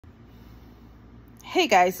Hey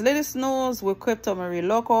guys, latest news with Crypto Marie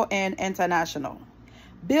local and international.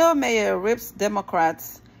 Bill Maher rips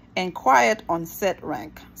Democrats and quiet on set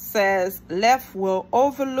rank. Says left will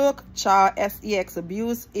overlook child S.E.X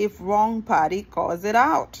abuse if wrong party calls it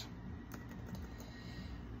out.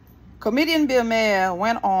 Comedian Bill Maher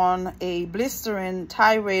went on a blistering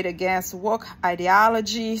tirade against woke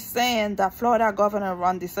ideology, saying that Florida Governor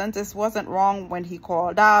Ron DeSantis wasn't wrong when he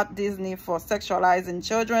called out Disney for sexualizing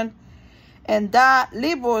children, and that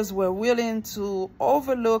liberals were willing to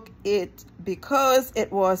overlook it because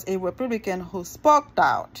it was a Republican who spoke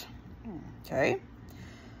out. Okay.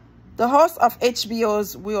 The host of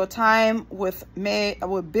HBO's Real Time with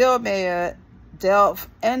Bill Maher delved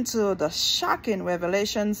into the shocking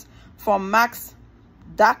revelations from Mac's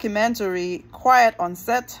documentary Quiet on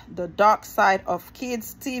Set, The Dark Side of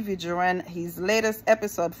Kids TV during his latest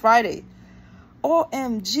episode Friday.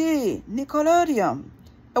 OMG, Nickelodeon.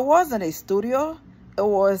 It wasn't a studio. It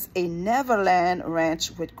was a Neverland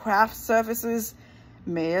ranch with craft services,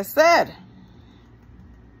 Maher said.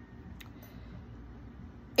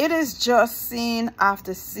 It is just scene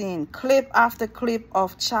after scene, clip after clip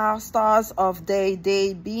of child stars of they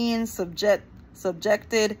being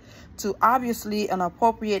subjected to obviously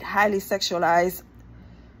inappropriate, highly sexualized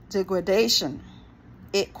degradation.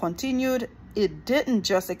 It continued, it didn't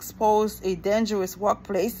just expose a dangerous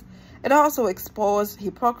workplace, it also exposed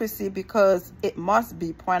hypocrisy, because it must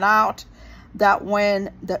be pointed out that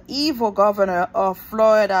when the evil governor of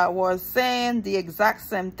Florida was saying the exact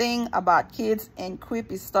same thing about kids and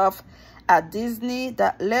creepy stuff at Disney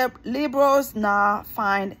that liberals now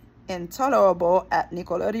find intolerable at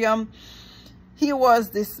Nickelodeon, he was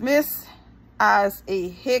dismissed as a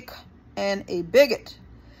hick and a bigot.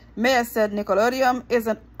 Maher said Nickelodeon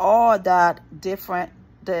isn't all that different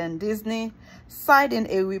than Disney, citing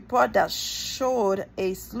a report that showed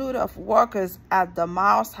a slew of workers at the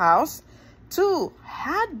Mouse House too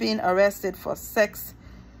had been arrested for sex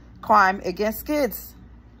crime against kids.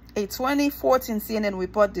 A 2014 CNN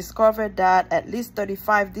report discovered that at least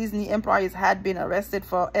 35 Disney employees had been arrested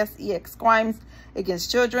for S.E.X crimes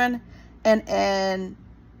against children. And in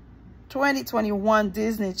 2021,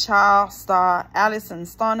 Disney child star Allison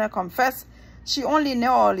Stoner confessed she only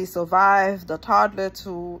narrowly survived the toddler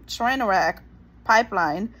to train wreck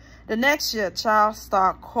pipeline. The next year, child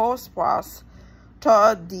star Cole Sprouse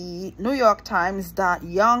told the New York Times that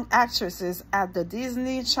young actresses at the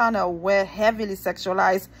Disney Channel were heavily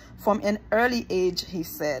sexualized from an early age, he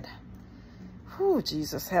said. Whew,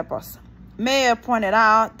 Jesus help us. Maher pointed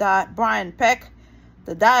out that Brian Peck,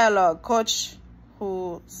 the dialogue coach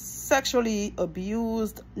who sexually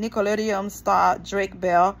abused Nickelodeon star Drake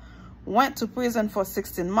Bell, went to prison for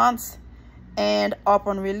 16 months and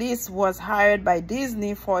upon release was hired by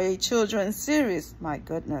Disney for a children's series. My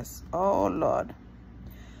goodness. Oh, Lord.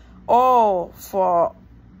 Oh, for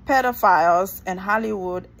pedophiles in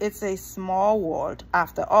Hollywood, it's a small world.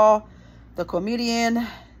 After all, the comedian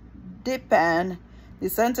Dems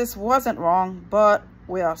DeSantis wasn't wrong, but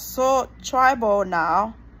we are so tribal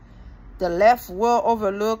now. The left will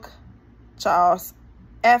overlook Charles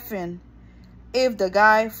effing if the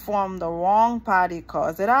guy from the wrong party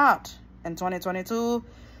calls it out. In 2022,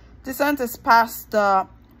 DeSantis passed the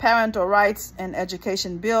Parental Rights and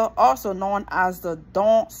Education Bill, also known as the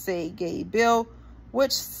Don't Say Gay Bill,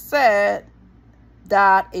 which said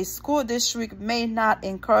that a school district may not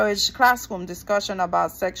encourage classroom discussion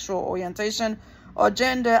about sexual orientation or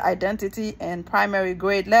gender identity in primary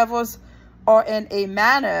grade levels or in a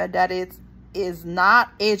manner that it is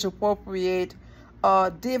not age appropriate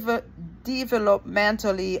or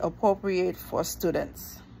developmentally appropriate for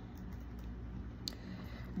students.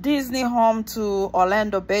 Disney, home to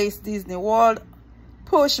Orlando-based Disney World,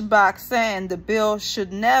 pushed back, saying the bill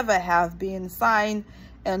should never have been signed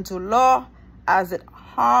into law as it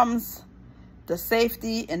harms the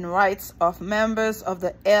safety and rights of members of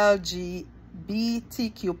the LGBTQ+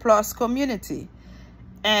 community.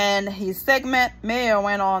 In his segment, Maher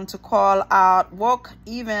went on to call out woke,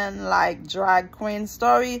 even like drag queen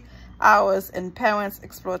story hours and parents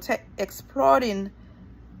exploiting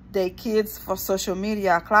their kids for social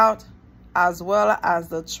media clout, as well as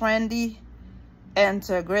the trendy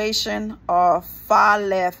integration of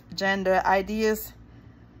far-left gender ideas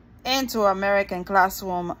into American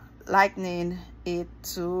classroom, likening it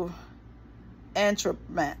to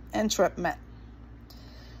entrapment.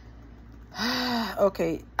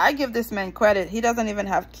 Okay, I give this man credit. He doesn't even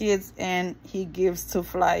have kids and he gives to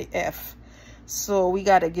fly F. So we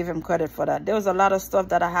got to give him credit for that. There was a lot of stuff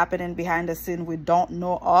that are happening behind the scene we don't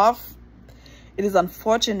know of. It is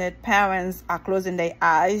unfortunate parents are closing their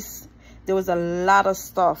eyes. There was a lot of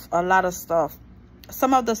stuff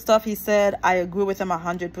Some of the stuff he said, I agree with him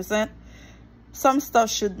 100%. Some stuff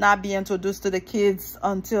should not be introduced to the kids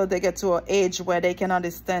until they get to an age where they can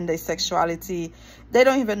understand their sexuality. They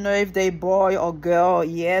don't even know if they boy or girl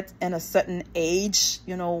yet in a certain age,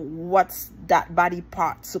 you know, what's that body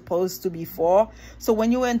part supposed to be for. So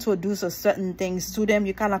when you introduce a certain things to them,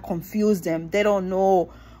 you kind of confuse them. They don't know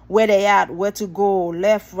where they at, where to go,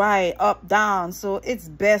 left, right, up, down. So it's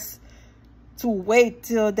best to wait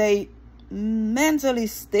till they mentally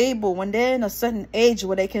stable, when they're in a certain age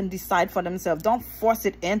where they can decide for themselves. Don't force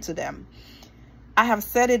it into them. I have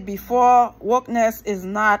said it before, wokeness is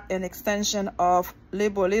not an extension of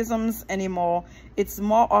liberalisms anymore. It's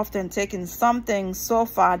more often taking something so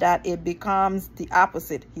far that it becomes the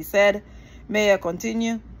opposite. He said. Maher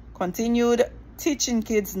continued, teaching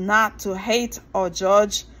kids not to hate or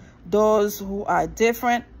judge those who are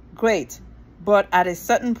different. Great. But at a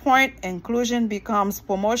certain point, inclusion becomes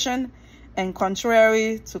promotion. And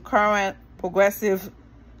contrary to current progressive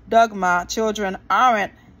dogma, children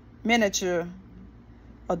aren't miniature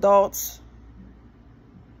adults.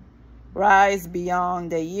 Rise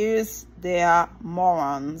beyond their years. They are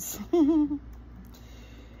morons.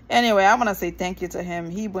 Anyway, I want to say thank you to him.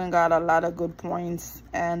 He bring out a lot of good points,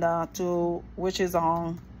 and to which is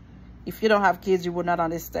on. If you don't have kids, you would not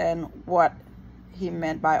understand what he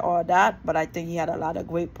meant by all that. But I think he had a lot of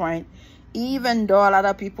great points. Even though a lot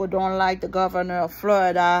of people don't like the governor of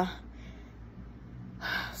Florida,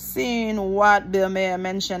 seeing what Bill Maher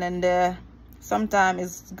mentioned in there, sometimes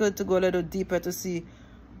it's good to go a little deeper to see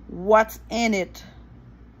what's in it.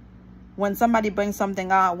 When somebody brings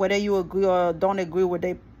something out, whether you agree or don't agree with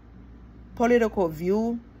their political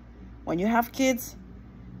view, when you have kids,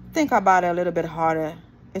 think about it a little bit harder.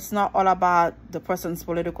 It's not all about the person's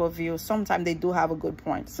political view. Sometimes they do have a good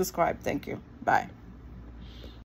point. Subscribe. Thank you. Bye.